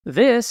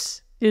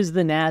This is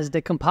the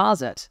Nasdaq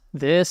Composite.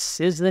 This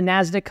is the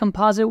Nasdaq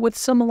Composite with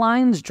some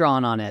lines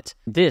drawn on it.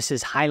 This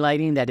is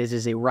highlighting that it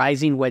is a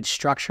rising wedge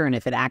structure, and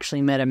if it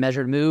actually met a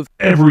measured move,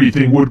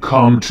 everything would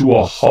come to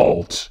a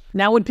halt.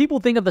 Now, when people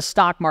think of the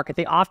stock market,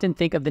 they often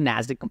think of the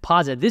Nasdaq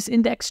Composite. This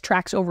index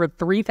tracks over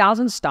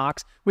 3,000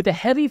 stocks with a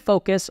heavy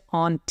focus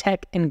on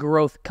tech and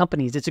growth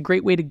companies. It's a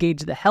great way to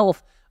gauge the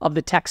health of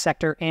the tech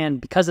sector,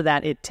 and because of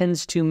that, it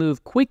tends to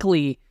move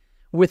quickly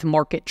with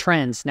market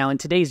trends. Now, in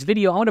today's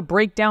video, I want to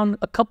break down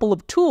a couple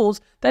of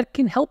tools that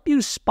can help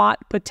you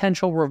spot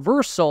potential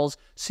reversals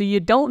so you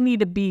don't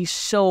need to be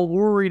so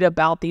worried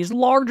about these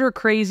larger,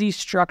 crazy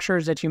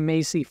structures that you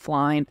may see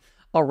flying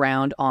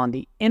around on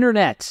the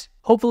internet.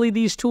 Hopefully,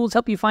 these tools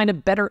help you find a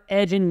better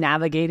edge in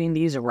navigating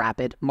these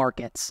rapid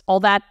markets. All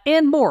that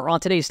and more on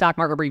today's Stock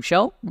Market Brief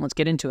Show. Let's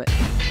get into it.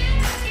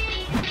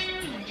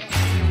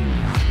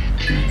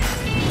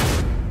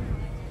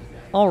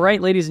 All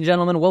right, ladies and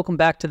gentlemen, welcome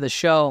back to the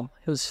show.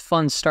 It was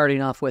fun starting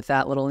off with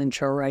that little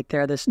intro right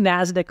there. This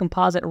Nasdaq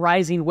Composite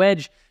rising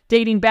wedge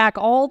dating back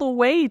all the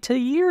way to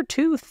year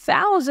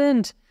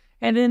 2000.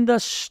 And then the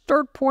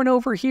start point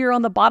over here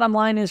on the bottom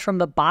line is from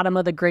the bottom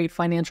of the great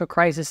financial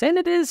crisis. And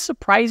it is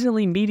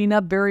surprisingly meeting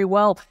up very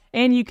well.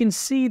 And you can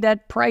see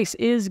that price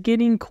is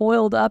getting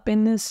coiled up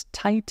in this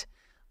tight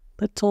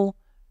little,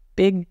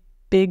 big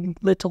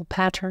little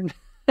pattern.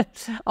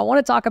 I want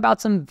to talk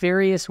about some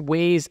various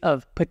ways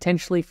of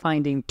potentially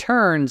finding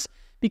turns,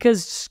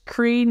 because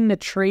creating a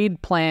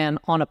trade plan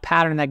on a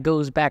pattern that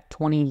goes back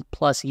 20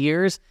 plus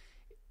years,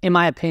 in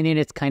my opinion,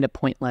 it's kind of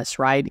pointless,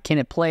 right? Can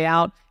it play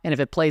out? And if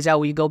it plays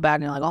out, we go back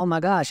and you're like, oh my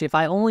gosh, if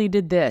I only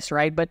did this,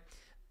 right? But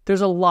there's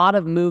a lot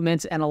of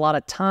movements and a lot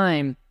of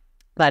time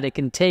that it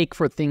can take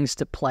for things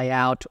to play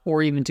out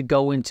or even to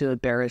go into a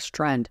bearish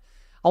trend.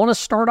 I want to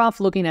start off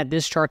looking at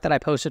this chart that I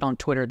posted on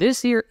Twitter.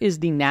 This here is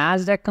the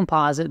Nasdaq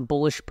Composite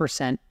Bullish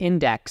Percent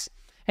Index.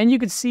 And you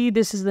can see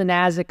this is the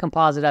Nasdaq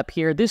Composite up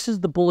here. This is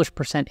the Bullish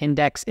Percent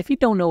Index. If you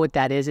don't know what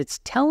that is, it's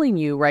telling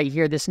you right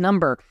here, this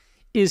number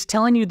is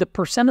telling you the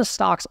percent of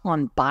stocks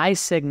on buy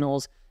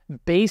signals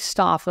based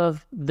off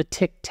of the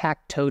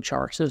tic-tac-toe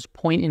chart, so it's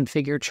point and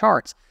figure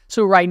charts.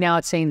 So right now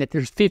it's saying that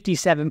there's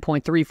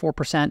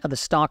 57.34% of the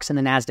stocks in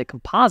the Nasdaq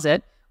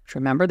Composite, which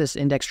remember, this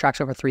index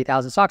tracks over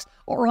 3,000 stocks,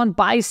 or on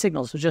buy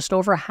signals, so just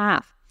over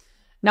half.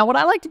 Now, what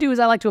I like to do is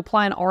I like to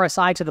apply an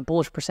RSI to the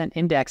Bullish Percent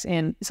Index,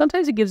 and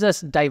sometimes it gives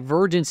us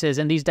divergences,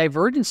 and these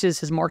divergences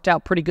has marked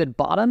out pretty good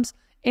bottoms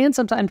and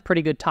sometimes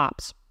pretty good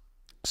tops.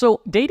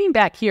 So dating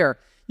back here,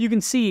 you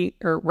can see,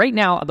 or right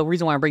now, the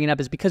reason why I'm bringing it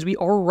up is because we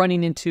are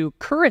running into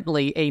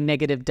currently a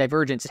negative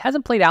divergence. It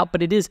hasn't played out,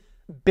 but it is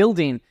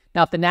building.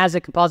 Now, if the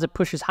Nasdaq Composite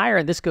pushes higher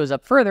and this goes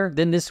up further,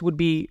 then this would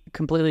be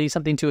completely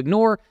something to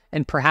ignore,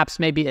 and perhaps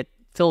maybe it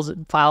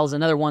files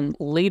another one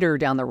later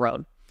down the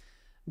road.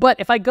 But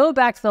if I go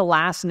back to the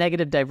last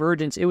negative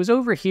divergence, it was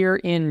over here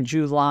in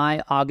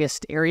July,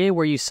 August area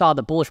where you saw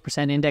the Bullish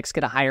Percent Index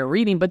get a higher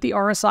reading, but the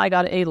RSI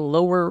got a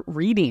lower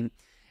reading.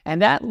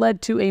 And that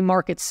led to a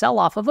market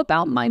sell-off of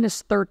about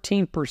minus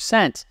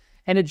 13%.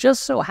 And it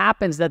just so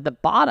happens that the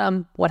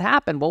bottom, what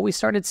happened? Well, we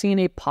started seeing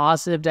a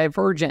positive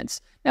divergence.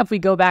 Now, if we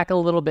go back a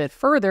little bit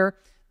further,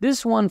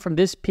 this one from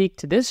this peak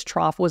to this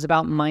trough was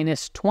about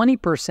minus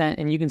 20%.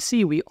 And you can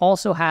see we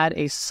also had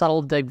a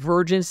subtle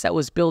divergence that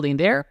was building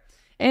there.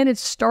 And it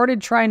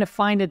started trying to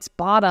find its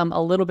bottom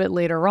a little bit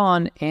later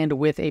on and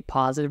with a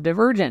positive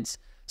divergence.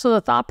 So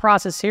the thought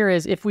process here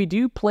is if we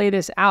do play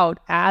this out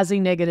as a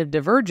negative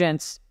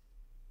divergence,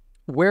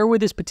 where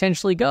would this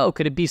potentially go?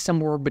 Could it be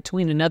somewhere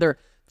between another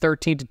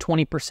 13 to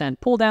 20%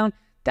 pull down?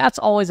 That's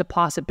always a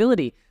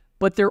possibility.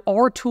 But there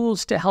are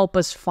tools to help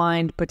us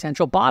find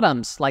potential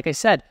bottoms. Like I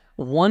said,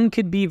 one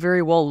could be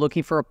very well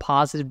looking for a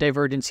positive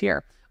divergence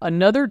here.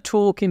 Another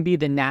tool can be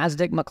the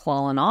Nasdaq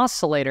McClellan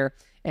Oscillator.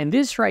 And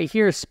this right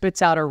here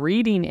spits out a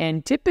reading.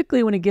 And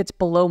typically when it gets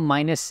below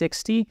minus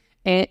 60,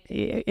 and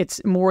it's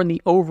more in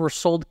the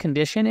oversold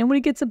condition. And when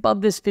it gets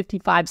above this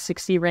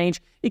 55-60 range,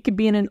 it could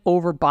be in an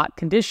overbought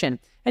condition.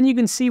 And you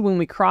can see when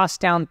we cross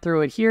down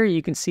through it here,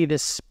 you can see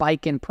this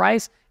spike in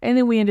price. And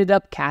then we ended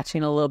up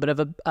catching a little bit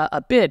of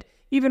a bid.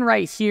 Even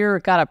right here,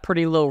 it got a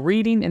pretty low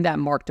reading and that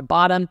marked a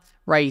bottom.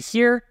 Right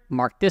here,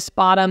 marked this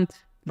bottom.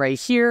 Right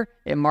here,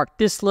 it marked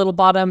this little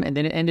bottom. And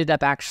then it ended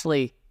up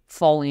actually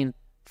falling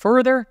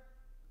further.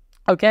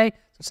 Okay,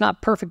 so it's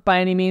not perfect by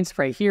any means.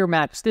 Right here,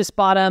 matched this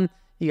bottom.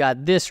 You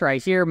got this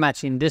right here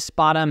matching this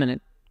bottom, and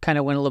it kind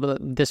of went a little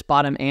bit this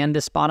bottom and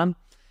this bottom.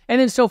 And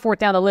then so forth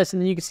down the list.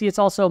 And then you can see it's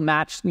also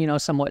matched, you know,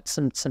 somewhat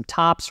some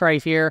tops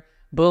right here.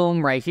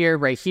 Boom, right here,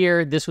 right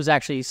here. This was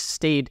actually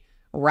stayed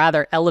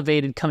rather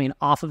elevated coming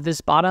off of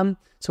this bottom.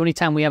 So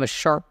anytime we have a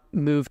sharp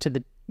move to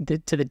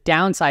the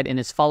downside and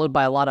it's followed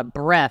by a lot of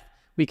breadth,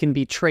 we can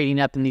be trading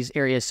up in these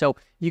areas. So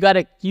you got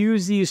to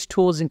use these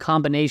tools in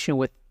combination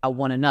with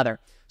one another.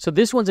 So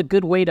this one's a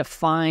good way to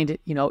find,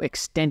 you know,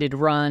 extended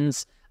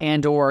runs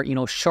and or, you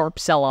know, sharp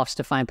sell-offs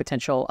to find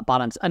potential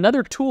bottoms.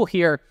 Another tool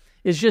here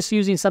is just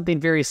using something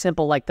very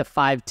simple like the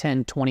 5,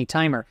 10, 20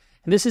 timer.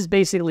 And this is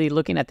basically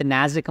looking at the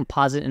Nasdaq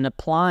Composite and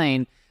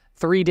applying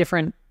 3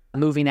 different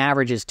moving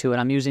averages to it.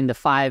 I'm using the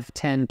 5,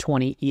 10,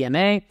 20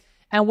 EMA.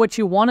 And what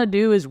you want to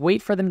do is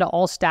wait for them to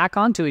all stack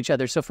onto each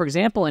other. So for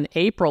example, in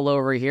April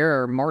over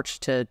here, or March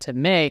to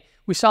May,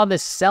 we saw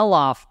this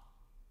sell-off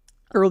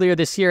earlier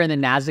this year in the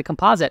Nasdaq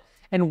Composite.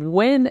 And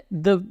when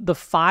the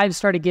 5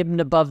 started getting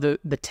above the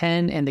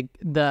 10 and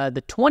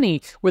the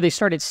 20, where they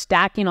started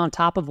stacking on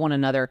top of one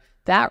another,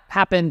 that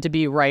happened to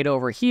be right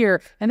over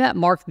here, and that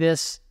marked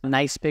this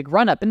nice big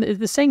run-up. And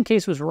the same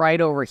case was right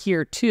over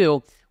here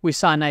too. We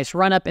saw a nice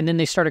run-up, and then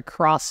they started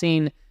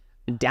crossing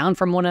down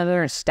from one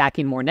another and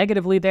stacking more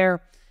negatively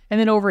there. And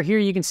then over here,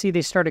 you can see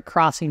they started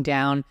crossing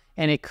down,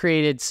 and it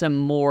created some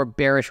more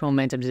bearish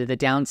momentum to the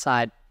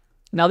downside.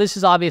 Now, this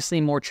is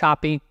obviously more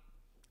choppy,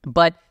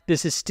 but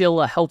this is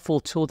still a helpful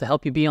tool to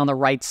help you be on the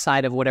right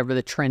side of whatever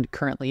the trend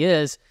currently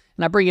is.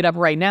 And I bring it up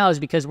right now is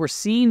because we're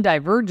seeing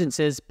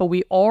divergences, but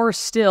we are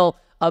still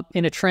up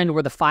in a trend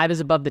where the 5 is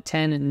above the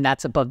 10 and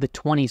that's above the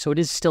 20. So it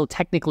is still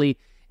technically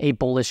a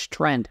bullish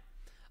trend.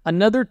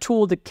 Another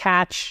tool to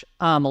catch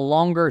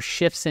longer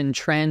shifts in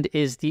trend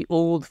is the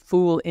old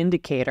fool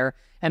indicator.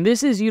 And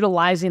this is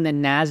utilizing the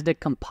Nasdaq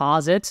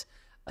Composite,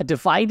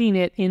 dividing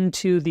it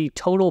into the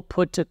total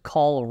put to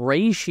call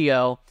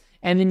ratio.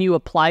 And then you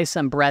apply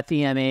some breadth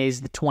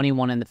EMAs, the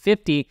 21 and the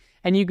 50.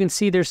 And you can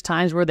see there's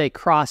times where they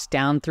cross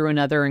down through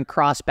another and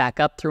cross back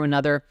up through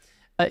another.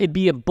 It'd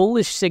be a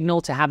bullish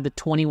signal to have the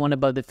 21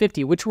 above the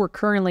 50, which we're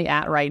currently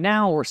at right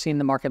now. We're seeing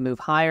the market move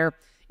higher.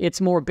 It's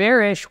more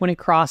bearish when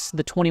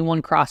the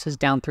 21 crosses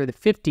down through the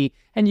 50,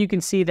 and you can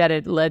see that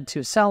it led to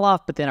a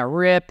sell-off, but then a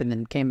rip, and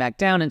then came back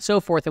down, and so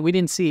forth, and we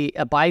didn't see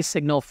a buy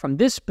signal from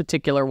this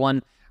particular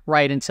one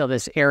right until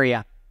this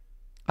area.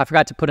 I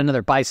forgot to put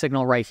another buy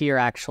signal right here,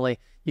 actually.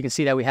 You can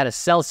see that we had a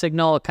sell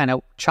signal, it kind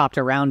of chopped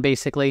around,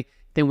 basically.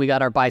 Then we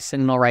got our buy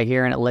signal right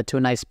here, and it led to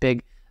a nice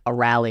big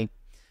rally.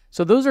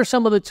 So those are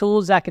some of the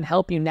tools that can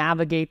help you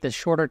navigate the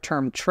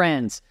shorter-term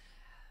trends.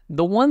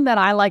 The one that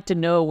I like to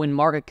know when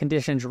market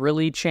conditions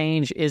really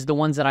change is the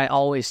ones that I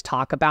always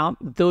talk about.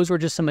 Those were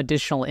just some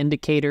additional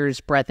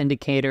indicators, breadth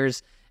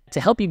indicators, to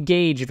help you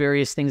gauge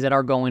various things that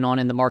are going on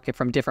in the market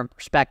from different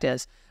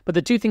perspectives. But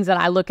the two things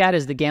that I look at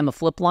is the gamma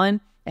flip line,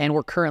 and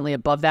we're currently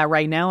above that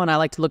right now, and I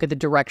like to look at the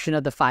direction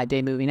of the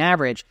 5-day moving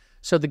average.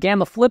 So the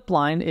gamma flip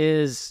line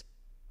is,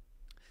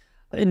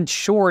 in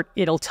short,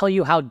 it'll tell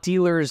you how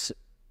dealers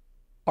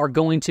are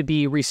going to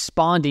be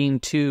responding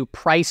to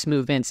price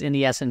movements in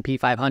the S&P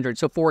 500.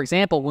 So for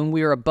example, when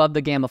we are above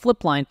the gamma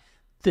flip line,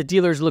 the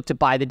dealers look to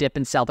buy the dip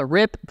and sell the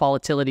rip.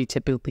 Volatility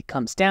typically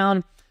comes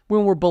down.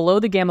 When we're below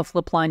the gamma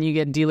flip line, you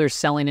get dealers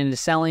selling into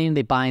selling,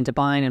 they buy into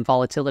buying, and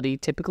volatility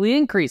typically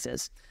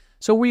increases.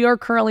 So we are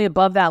currently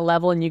above that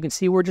level, and you can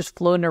see we're just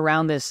floating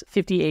around this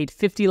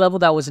 5850 level.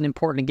 That was an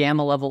important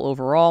gamma level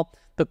overall.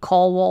 The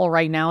call wall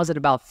right now is at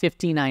about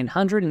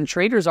 5900, and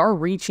traders are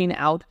reaching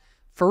out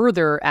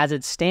further as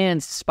it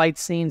stands, despite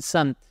seeing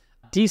some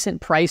decent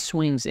price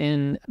swings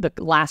in the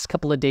last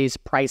couple of days'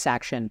 price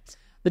action.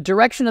 The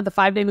direction of the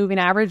 5-day moving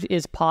average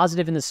is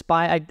positive in the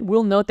SPY. I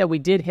will note that we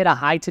did hit a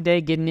high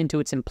today, getting into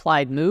its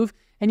implied move,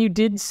 and you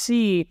did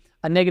see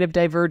a negative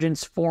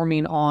divergence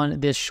forming on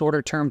this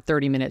shorter-term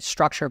 30-minute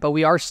structure, but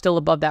we are still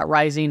above that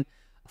rising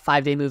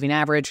 5-day moving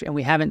average, and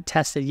we haven't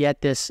tested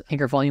yet this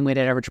anchor volume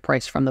weighted average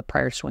price from the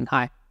prior swing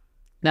high.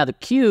 Now, the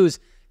Qs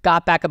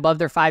got back above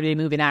their 5-day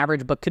moving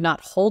average, but could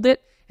not hold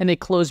it, and they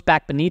closed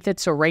back beneath it.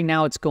 So right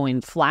now it's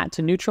going flat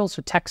to neutral.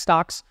 So tech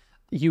stocks,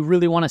 you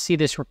really want to see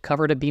this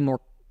recover to be more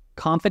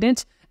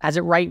confident. As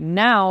it right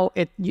now,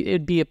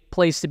 it'd be a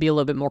place to be a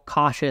little bit more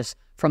cautious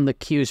from the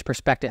Q's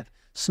perspective.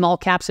 Small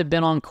caps have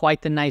been on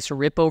quite the nice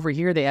rip over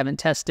here. They haven't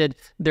tested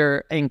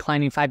their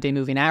inclining 5-day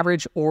moving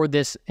average or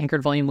this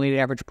anchored volume weighted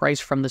average price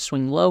from the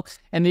swing low,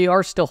 and they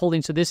are still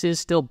holding, so this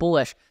is still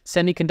bullish.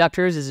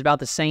 Semiconductors is about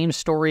the same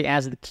story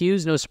as the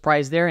Qs, no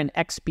surprise there, and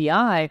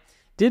XBI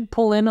did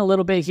pull in a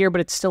little bit here, but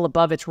it's still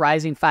above its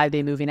rising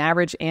 5-day moving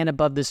average and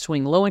above the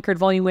swing low anchored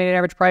volume weighted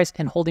average price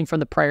and holding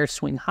from the prior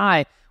swing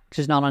high, which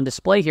is not on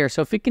display here.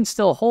 So if it can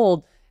still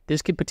hold,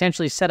 this could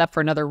potentially set up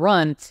for another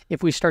run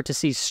if we start to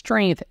see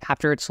strength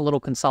after its little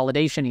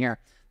consolidation here.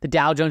 The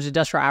Dow Jones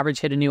Industrial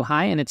Average hit a new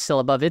high, and it's still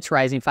above its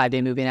rising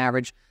 5-day moving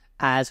average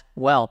as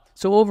well.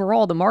 So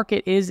overall, the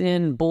market is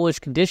in bullish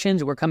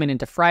conditions. We're coming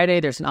into Friday.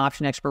 There's an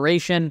option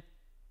expiration.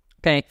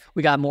 Okay,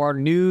 we got more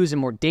news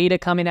and more data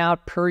coming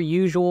out per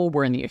usual.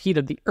 We're in the heat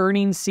of the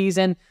earnings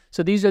season.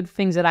 So these are the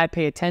things that I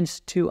pay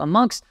attention to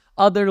amongst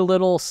other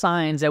little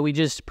signs that we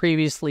just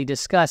previously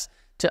discussed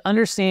to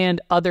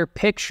understand other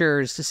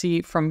pictures, to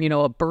see from,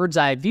 a bird's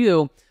eye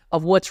view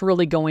of what's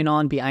really going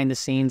on behind the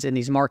scenes in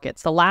these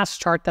markets. The last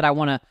chart that I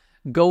want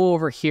to go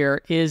over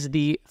here is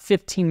the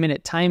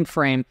 15-minute time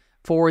frame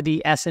for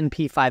the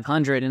S&P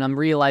 500, and I'm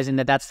realizing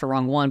that that's the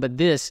wrong one, but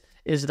this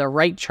is the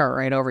right chart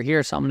right over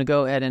here. So I'm going to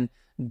go ahead and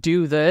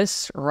do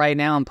this right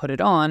now and put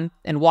it on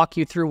and walk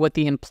you through what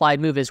the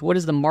implied move is. What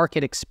is the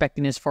market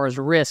expecting as far as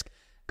risk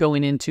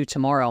going into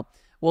tomorrow?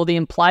 Well, the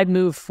implied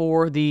move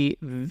for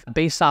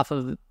based off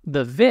of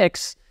the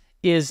VIX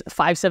is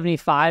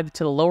 575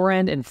 to the lower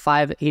end and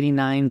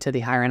 589 to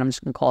the higher end. I'm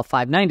just going to call it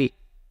 590.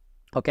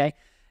 Okay.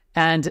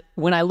 And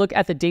when I look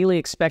at the daily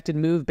expected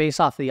move based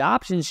off the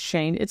options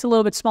chain, it's a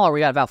little bit smaller.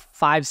 We got about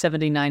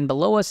 579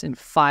 below us and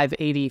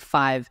 580,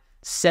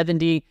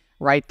 570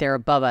 right there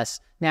above us.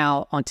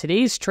 Now, on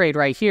today's trade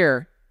right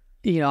here,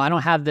 I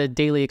don't have the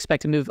daily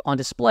expected move on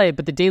display,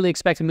 but the daily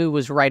expected move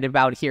was right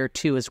about here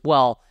too as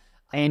well.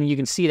 And you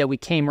can see that we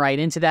came right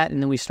into that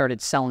and then we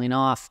started selling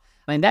off.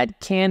 I mean, that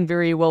can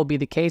very well be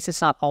the case.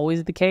 It's not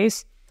always the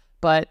case,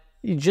 but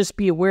you just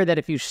be aware that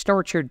if you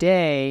start your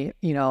day,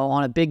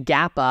 on a big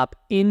gap up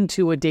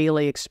into a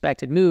daily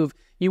expected move,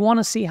 you want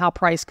to see how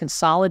price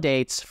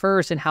consolidates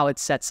first and how it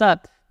sets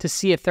up to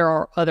see if there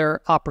are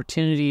other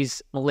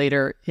opportunities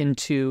later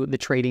into the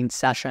trading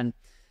session.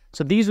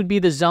 So these would be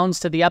the zones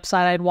to the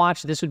upside I'd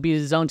watch. This would be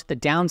the zone to the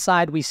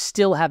downside. We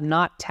still have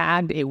not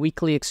tagged a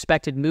weekly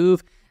expected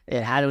move.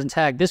 It hasn't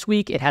tagged this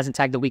week. It hasn't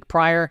tagged the week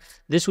prior.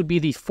 This would be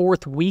the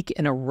 4th week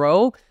in a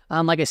row.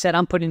 Like I said,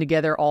 I'm putting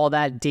together all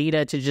that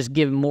data to just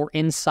give more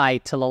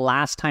insight to the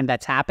last time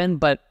that's happened.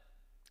 But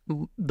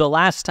the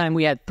last time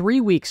we had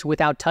 3 weeks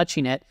without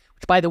touching it,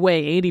 which by the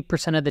way,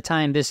 80% of the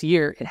time this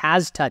year, it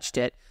has touched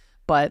it.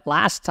 But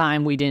last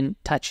time we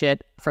didn't touch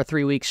it for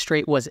 3 weeks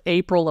straight was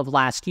April of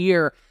last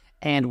year.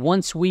 And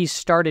once we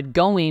started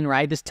going,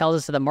 right, this tells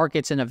us that the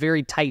market's in a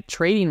very tight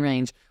trading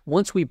range.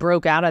 Once we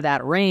broke out of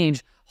that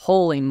range,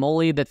 holy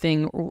moly, the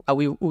thing,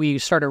 we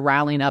started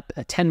rallying up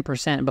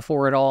 10%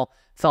 before it all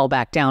fell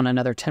back down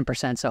another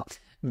 10%. So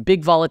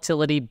big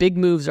volatility, big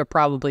moves are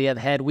probably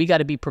ahead. We got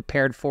to be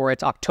prepared for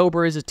it.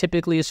 October is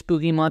typically a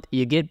spooky month.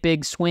 You get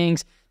big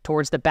swings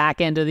towards the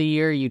back end of the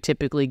year. You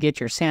typically get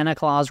your Santa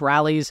Claus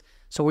rallies.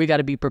 So we got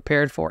to be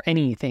prepared for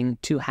anything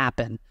to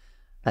happen.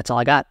 That's all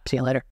I got. See you later.